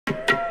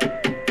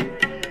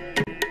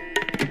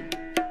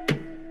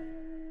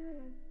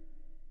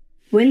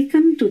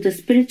Welcome to the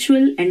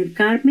spiritual and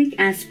karmic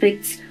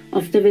aspects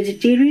of the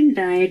vegetarian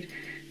diet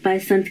by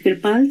Sant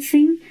Kirpal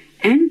Singh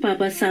and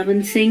Baba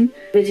Sawan Singh,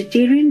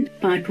 Vegetarian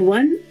Part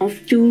 1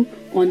 of 2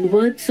 on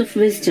Words of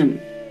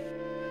Wisdom.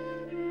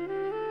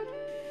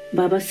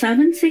 Baba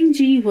Sawan Singh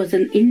Ji was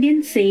an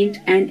Indian saint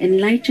and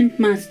enlightened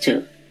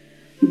master.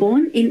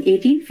 Born in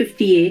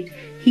 1858,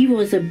 he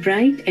was a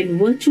bright and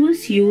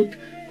virtuous youth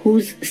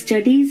whose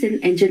studies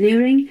in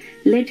engineering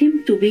led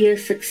him to be a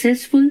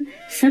successful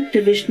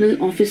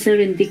sub-divisional officer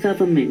in the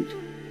government.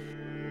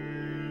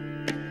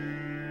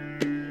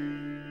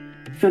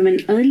 From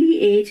an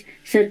early age,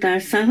 Sardar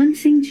Sawan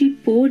Singh Ji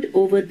pored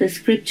over the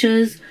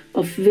scriptures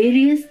of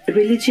various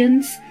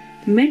religions,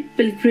 met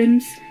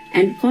pilgrims,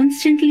 and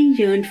constantly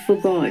yearned for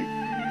God.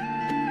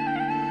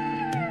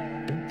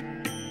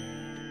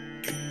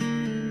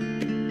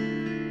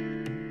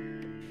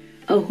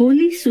 A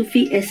holy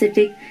Sufi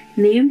ascetic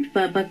named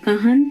Baba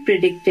Kahan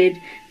predicted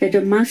that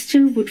a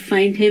master would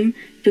find him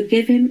to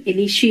give him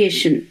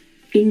initiation.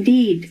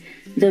 Indeed,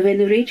 the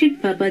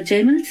venerated Baba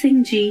Jaimal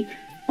Singh Ji,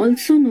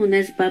 also known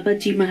as Baba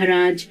Ji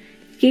Maharaj,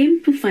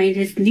 came to find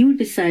his new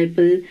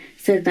disciple,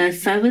 Sardar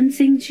Sawan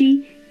Singh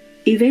Ji,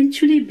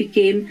 eventually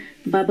became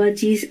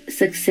Babaji's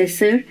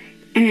successor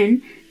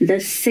and the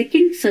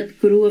second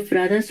Sadguru of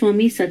Radha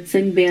Swami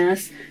Satsang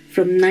Beas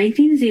from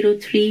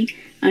 1903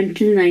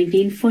 until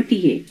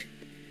 1948.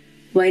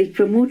 While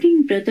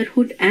promoting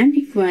brotherhood and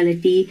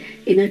equality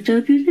in a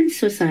turbulent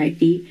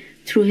society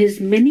through his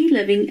many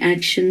loving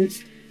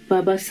actions,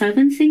 Baba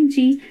Sawan Singh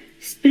Ji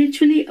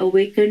spiritually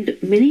awakened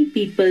many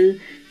people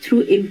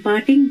through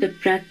imparting the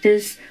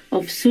practice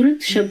of Surat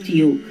Shabd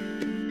Yog.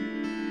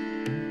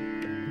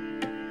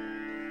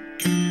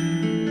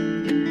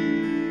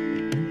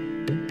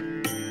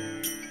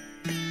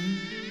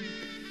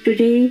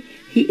 Today,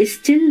 he is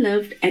still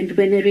loved and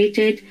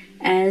venerated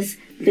as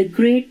the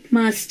Great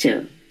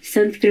Master.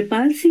 Sant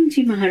Kirpal Singh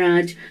Ji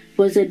Maharaj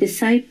was a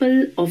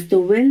disciple of the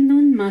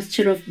well-known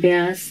master of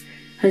Beas,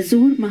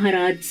 Hazur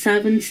Maharaj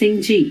Sawan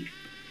Singh Ji.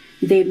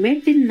 They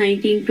met in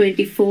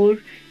 1924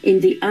 in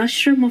the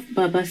ashram of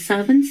Baba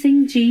Sawan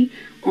Singh Ji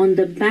on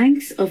the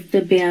banks of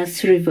the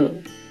Beas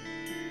River.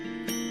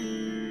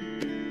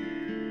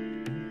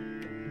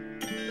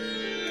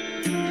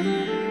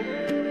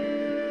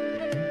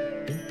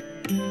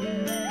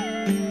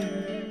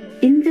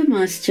 In the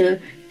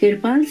master,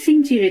 Kirpal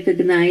Singh Ji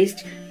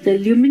recognized the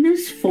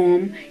luminous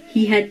form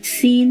he had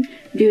seen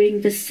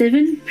during the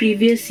 7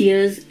 previous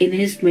years in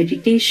his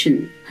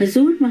meditation.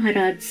 Hazur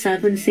Maharaj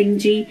Sawan Singh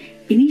Ji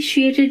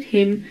initiated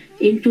him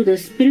into the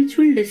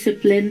spiritual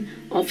discipline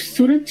of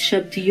Surat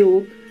Shabd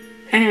Yog,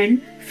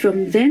 and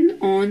from then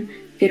on,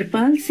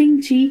 Kirpal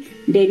Singh Ji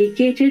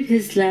dedicated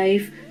his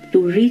life to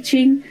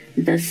reaching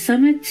the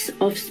summits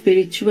of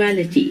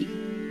spirituality.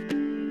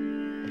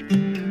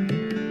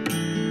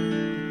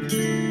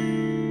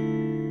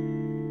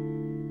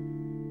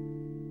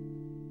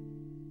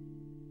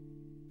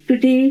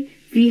 Today,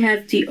 we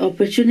have the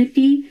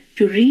opportunity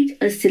to read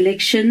a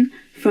selection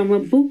from a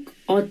book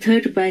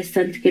authored by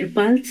Sant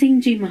Kirpal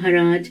Singh Ji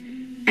Maharaj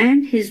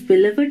and his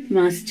beloved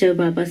master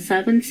Baba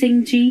Sawan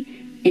Singh Ji,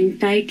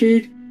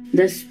 entitled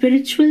The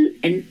Spiritual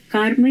and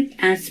Karmic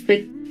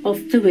Aspect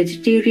of the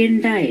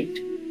Vegetarian Diet.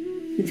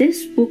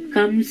 This book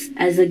comes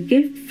as a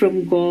gift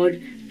from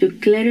God to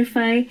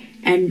clarify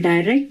and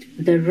direct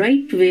the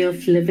right way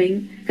of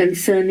living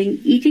concerning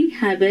eating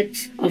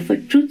habits of a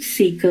truth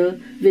seeker,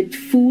 with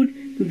food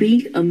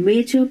being a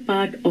major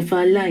part of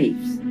our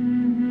lives.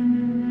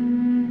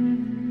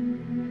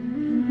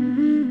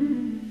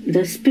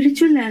 The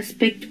spiritual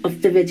aspect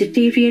of the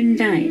vegetarian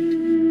diet.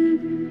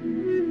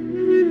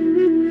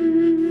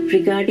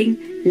 Regarding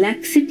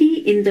laxity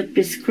in the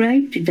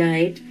prescribed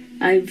diet,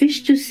 I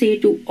wish to say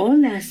to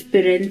all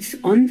aspirants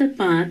on the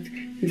path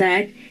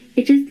that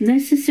it is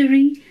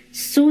necessary,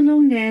 so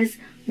long as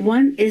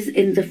one is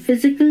in the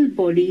physical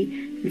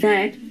body,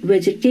 that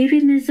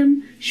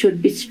vegetarianism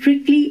should be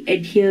strictly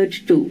adhered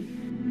to.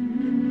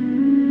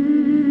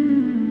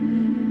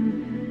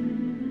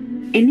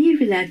 Any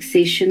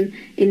relaxation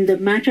in the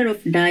matter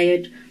of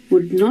diet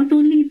would not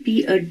only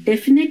be a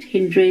definite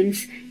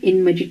hindrance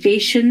in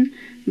meditation,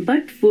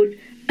 but would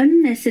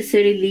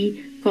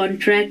unnecessarily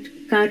contract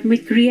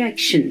karmic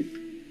reaction.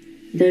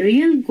 The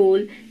real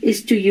goal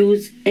is to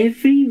use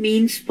every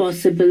means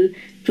possible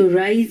to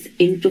rise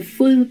into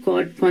full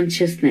God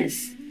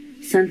consciousness.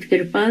 Sant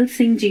Kirpal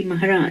Singh Ji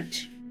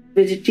Maharaj.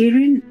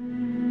 Vegetarian.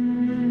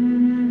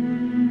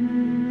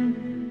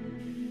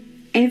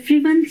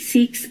 Everyone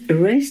seeks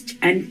rest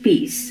and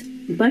peace,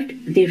 but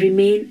they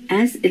remain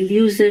as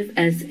elusive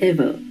as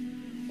ever.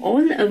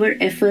 All our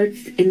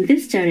efforts in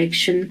this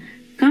direction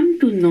come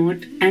to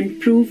naught and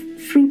prove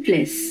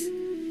fruitless.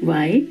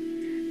 Why?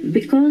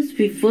 Because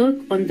we work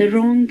on the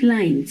wrong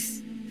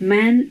lines.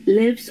 Man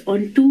lives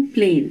on 2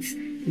 planes,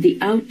 the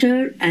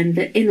outer and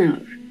the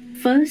inner.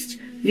 First,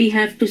 we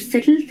have to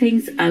settle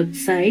things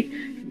outside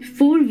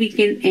before we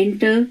can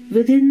enter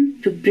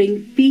within to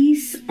bring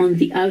peace on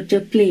the outer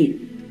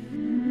plane.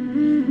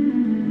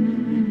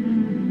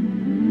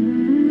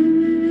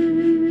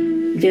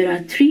 There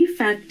are three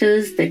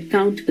factors that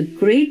count a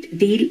great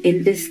deal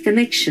in this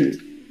connection: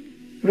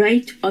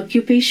 right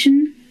occupation,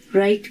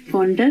 right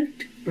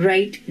conduct,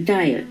 right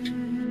diet.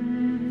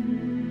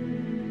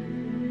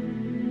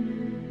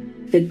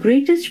 The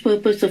greatest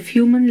purpose of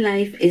human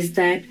life is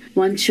that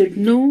one should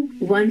know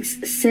one's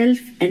self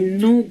and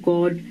know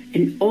God,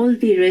 and all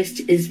the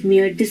rest is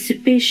mere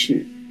dissipation.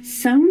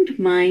 Sound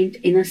mind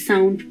in a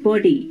sound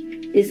body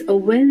is a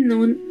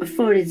well-known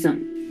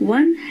aphorism.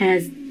 One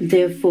has,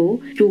 therefore,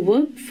 to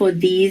work for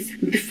these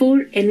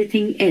before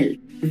anything else.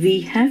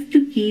 We have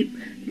to keep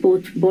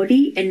both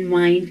body and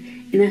mind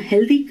in a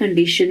healthy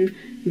condition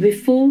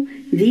before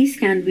these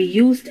can be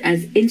used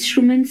as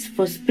instruments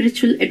for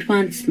spiritual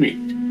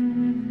advancement.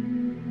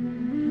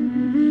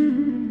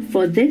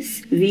 For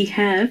this, we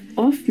have,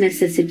 of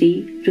necessity,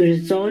 to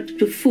resort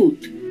to food.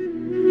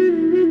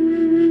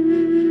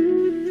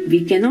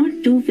 We cannot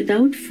do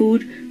without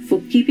food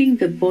for keeping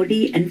the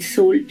body and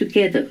soul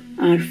together.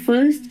 Our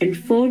first and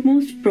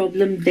foremost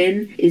problem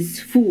then is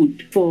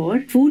food,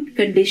 for food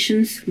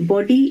conditions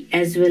body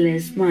as well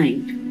as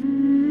mind.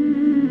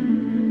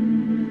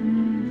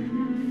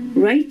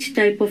 Right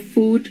type of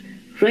food,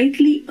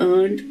 rightly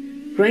earned,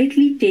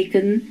 rightly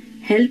taken,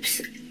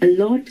 helps a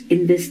lot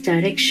in this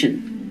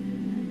direction.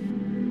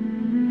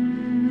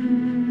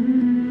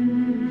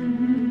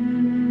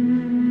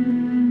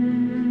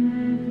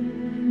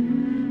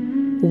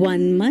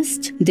 One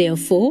must,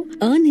 therefore,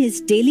 earn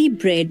his daily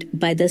bread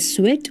by the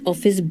sweat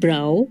of his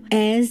brow,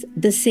 as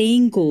the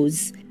saying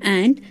goes,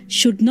 and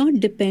should not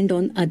depend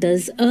on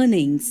others'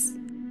 earnings.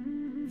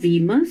 We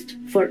must,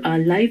 for our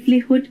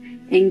livelihood,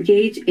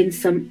 engage in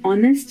some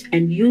honest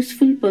and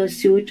useful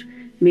pursuit,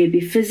 may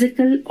be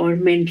physical or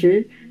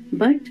mental,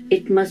 but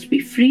it must be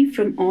free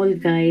from all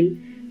guile,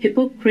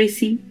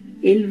 hypocrisy,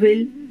 ill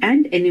will,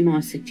 and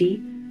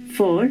animosity,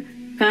 for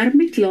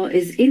karmic law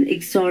is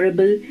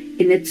inexorable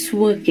in its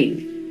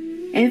working.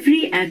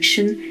 Every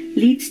action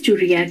leads to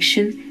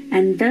reaction,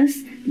 and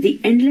thus the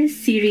endless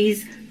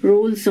series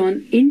rolls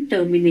on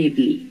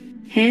interminably.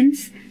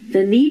 Hence,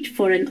 the need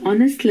for an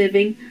honest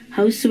living,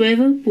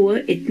 howsoever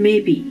poor it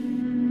may be.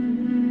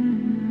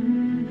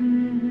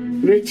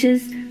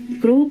 Riches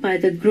grow by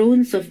the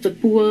groans of the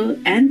poor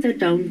and the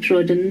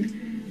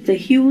downtrodden, the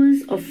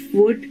hewers of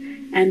wood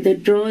and the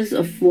drawers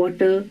of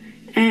water,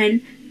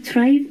 and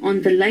thrive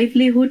on the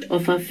livelihood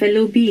of our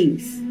fellow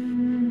beings.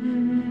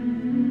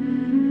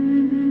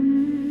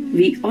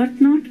 We ought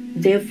not,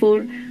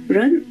 therefore,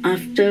 run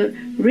after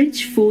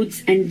rich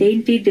foods and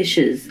dainty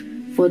dishes,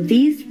 for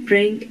these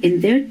bring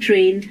in their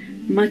train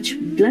much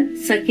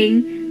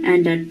blood-sucking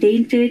and are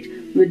tainted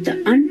with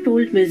the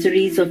untold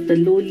miseries of the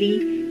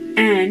lowly,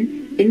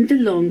 and, in the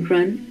long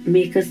run,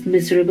 make us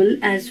miserable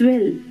as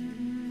well.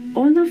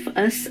 All of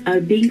us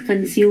are being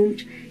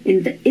consumed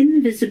in the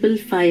invisible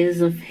fires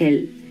of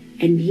hell,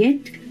 and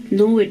yet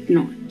know it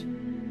not.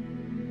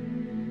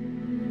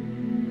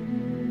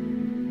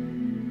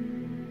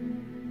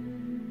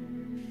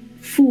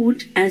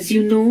 Food, as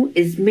you know,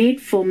 is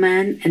made for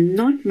man and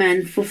not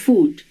man for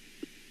food.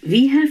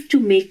 We have to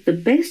make the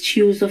best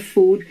use of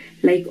food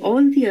like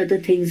all the other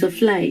things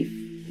of life.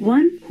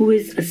 One who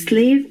is a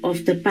slave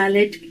of the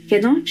palate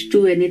cannot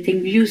do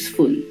anything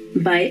useful.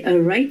 By a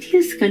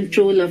righteous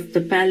control of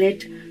the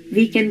palate,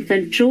 we can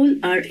control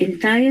our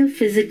entire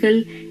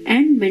physical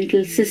and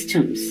mental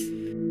systems.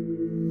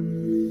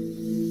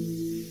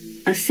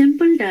 A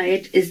simple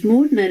diet is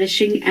more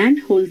nourishing and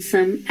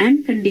wholesome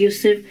and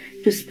conducive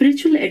to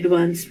spiritual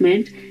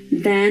advancement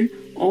than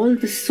all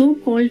the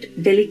so-called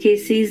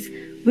delicacies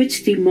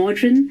which the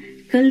modern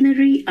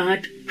culinary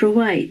art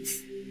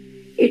provides.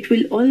 It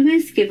will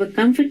always give a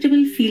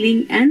comfortable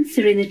feeling and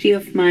serenity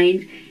of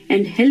mind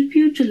and help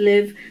you to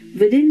live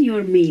within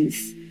your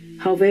means,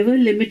 however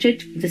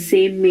limited the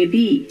same may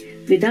be,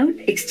 without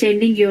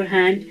extending your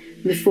hand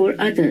before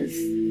others.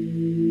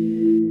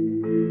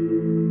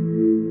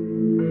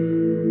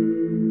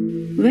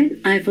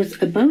 When I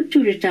was about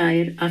to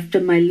retire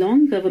after my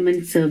long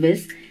government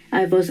service,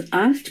 I was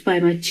asked by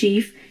my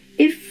chief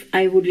if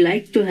I would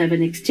like to have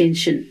an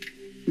extension.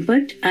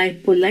 But I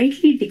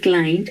politely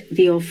declined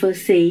the offer,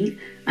 saying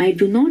I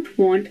do not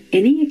want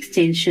any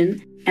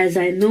extension, as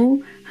I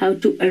know how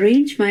to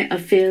arrange my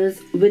affairs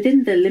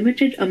within the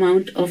limited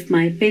amount of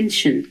my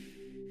pension.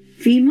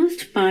 We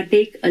must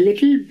partake a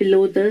little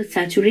below the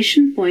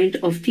saturation point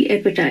of the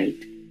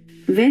appetite.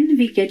 When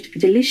we get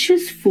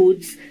delicious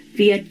foods,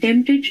 we are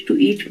tempted to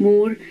eat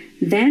more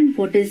than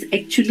what is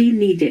actually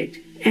needed,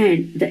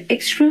 and the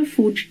extra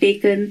food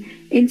taken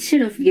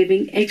instead of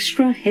giving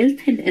extra health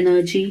and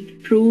energy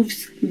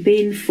proves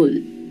baneful.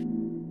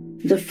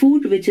 The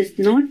food which is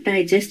not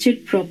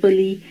digested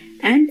properly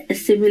and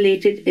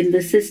assimilated in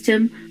the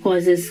system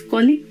causes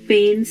colic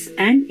pains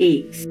and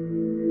aches.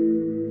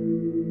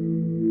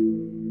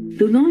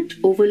 Do not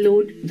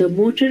overload the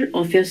motor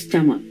of your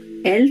stomach,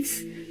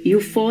 else you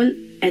fall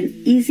an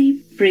easy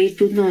prey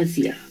to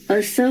nausea.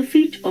 A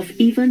surfeit of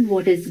even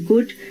what is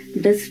good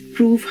does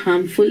prove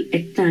harmful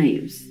at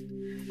times.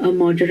 A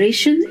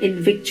moderation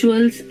in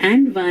victuals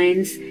and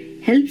wines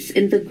helps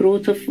in the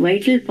growth of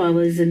vital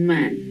powers in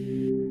man.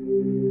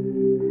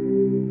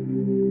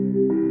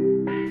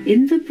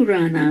 In the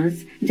Puranas,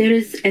 there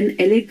is an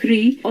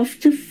allegory of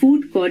the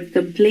food god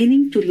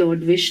complaining to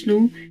Lord Vishnu,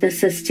 the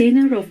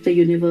sustainer of the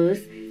universe,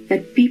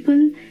 that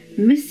people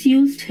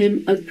misused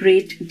him a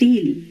great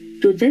deal.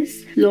 To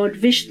this, Lord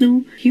Vishnu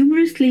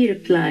humorously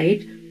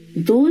replied,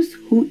 "Those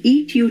who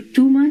eat you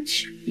too much,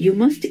 you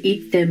must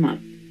eat them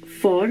up,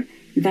 for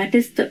that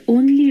is the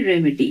only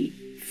remedy.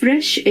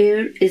 Fresh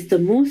air is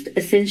the most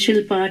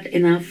essential part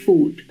in our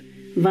food.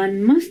 One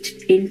must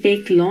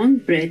intake long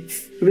breaths,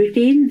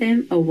 retain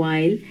them a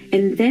while,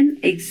 and then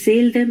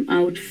exhale them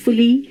out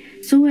fully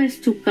so as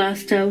to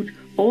cast out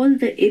all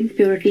the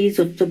impurities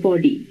of the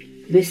body.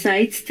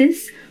 Besides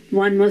this,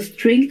 one must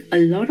drink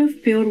a lot of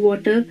pure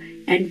water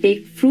and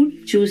take fruit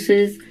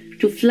juices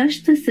to flush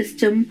the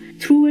system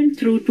through and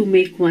through to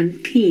make one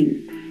clean.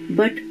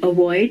 But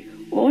avoid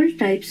all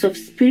types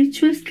of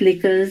spirituous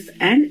liquors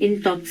and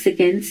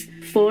intoxicants,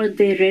 for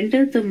they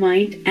render the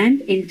mind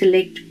and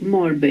intellect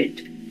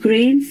morbid.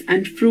 Grains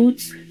and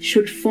fruits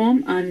should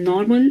form our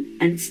normal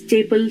and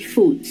staple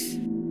foods."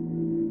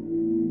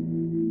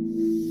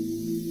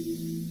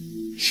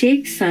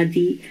 Sheikh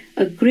Sadi,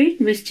 a great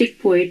mystic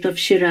poet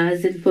of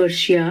Shiraz in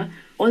Persia,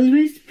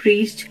 always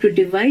preached to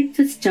divide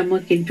the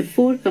stomach into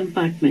 4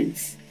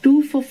 compartments: 2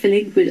 for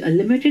filling with a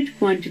limited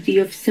quantity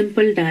of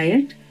simple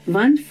diet,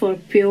 1 for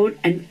pure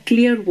and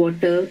clear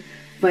water,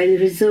 while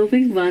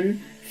reserving 1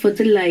 for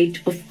the light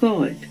of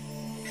God.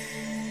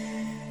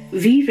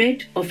 We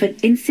read of an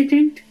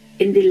incident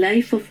in the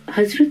life of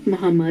Hazrat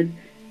Muhammad,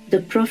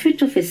 the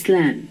Prophet of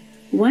Islam.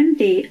 One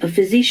day a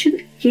physician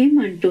came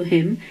unto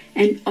him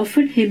and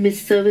offered him his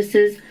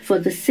services for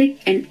the sick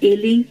and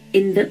ailing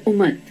in the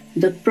Ummah,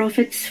 the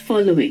Prophet's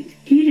following.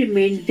 He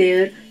remained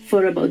there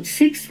for about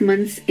 6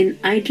 months in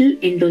idle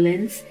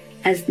indolence,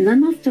 as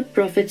none of the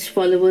Prophet's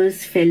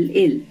followers fell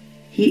ill.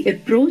 He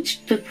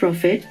approached the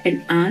Prophet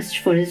and asked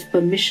for his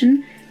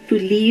permission to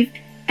leave,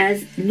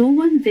 as no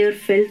one there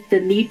felt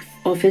the need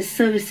of his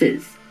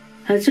services.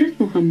 Hazrat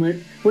Muhammad,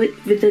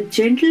 with a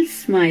gentle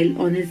smile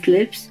on his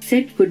lips,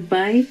 said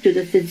goodbye to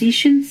the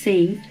physician,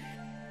 saying,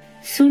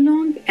 "So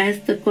long as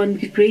the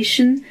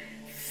congregation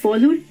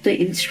followed the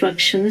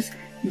instructions,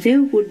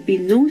 there would be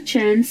no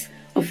chance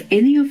of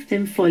any of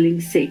them falling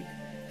sick,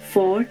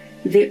 for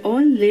they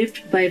all lived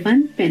by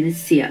one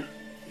panacea: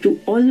 to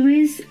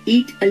always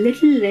eat a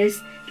little less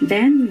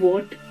than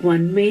what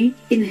one may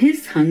in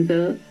his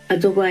hunger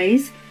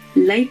otherwise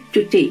like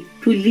to take,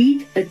 to lead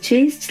a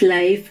chaste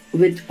life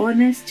with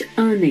honest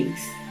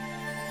earnings."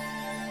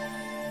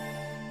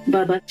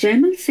 Baba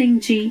Jaimal Singh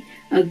Ji,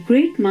 a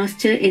great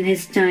master in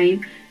his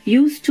time,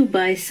 used to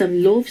buy some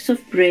loaves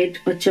of bread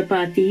or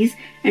chapatis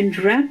and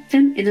wrap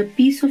them in a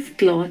piece of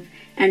cloth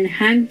and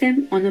hang them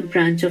on a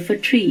branch of a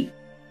tree.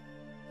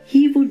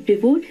 He would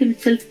devote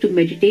himself to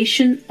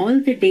meditation all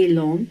the day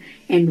long,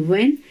 and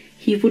when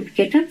he would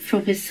get up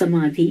from his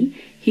samadhi,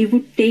 he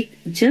would take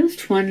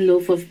just 1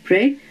 loaf of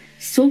bread,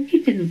 soak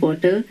it in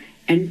water,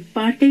 and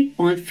partake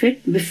of it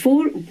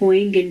before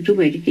going into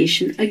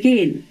meditation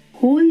again.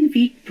 Whole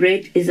wheat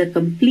bread is a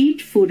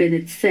complete food in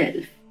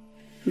itself.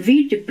 We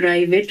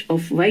deprive it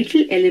of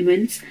vital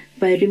elements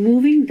by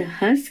removing the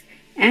husk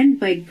and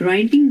by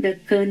grinding the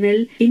kernel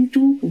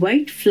into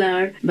white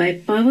flour by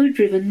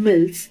power-driven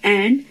mills,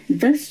 and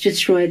thus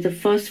destroy the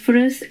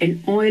phosphorus and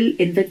oil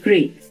in the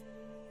grains.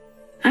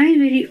 I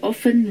very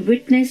often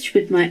witnessed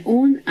with my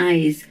own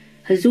eyes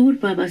Hazur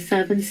Baba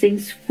Savan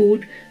Singh's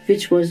food,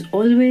 which was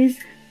always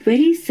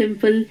very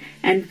simple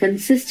and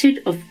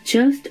consisted of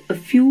just a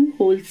few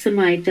wholesome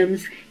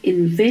items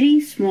in very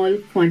small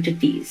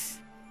quantities.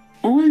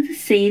 All the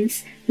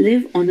saints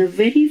live on a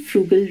very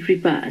frugal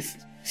repast.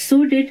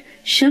 So did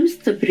Shams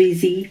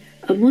Tabrizi,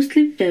 a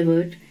Muslim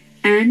devotee,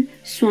 and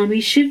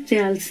Swami Shiv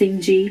Dayal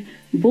Singh Ji,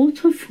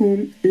 both of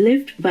whom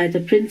lived by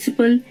the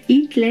principle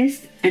 "eat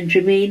less and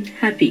remain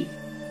happy."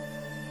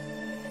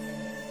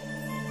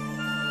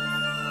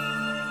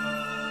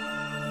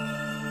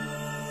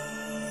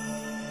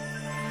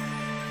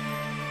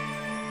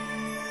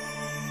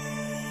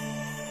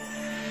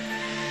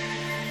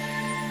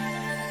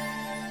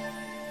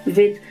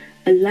 With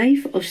a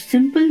life of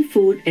simple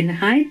food and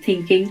high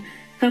thinking,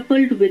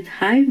 coupled with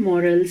high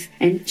morals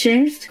and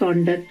chaste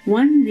conduct,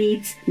 one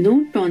needs no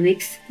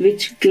tonics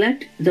which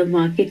glut the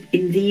market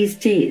in these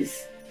days.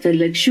 The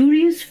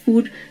luxurious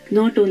food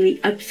not only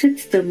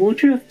upsets the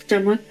motor of the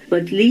stomach,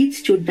 but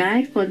leads to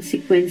dire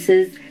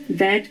consequences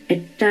that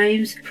at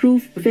times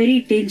prove very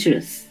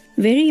dangerous.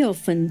 Very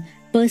often,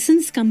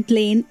 persons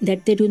complain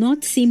that they do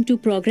not seem to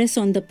progress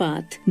on the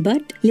path,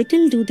 but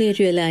little do they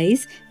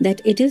realize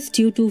that it is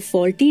due to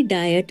faulty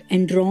diet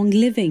and wrong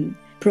living.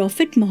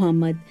 Prophet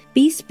Muhammad,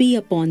 peace be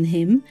upon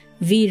him,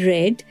 we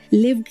read,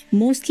 lived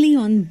mostly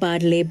on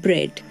barley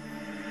bread.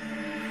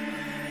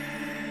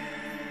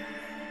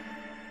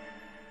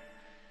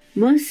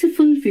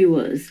 Merciful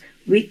viewers,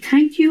 we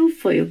thank you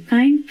for your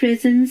kind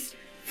presence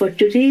for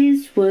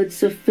today's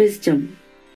words of wisdom.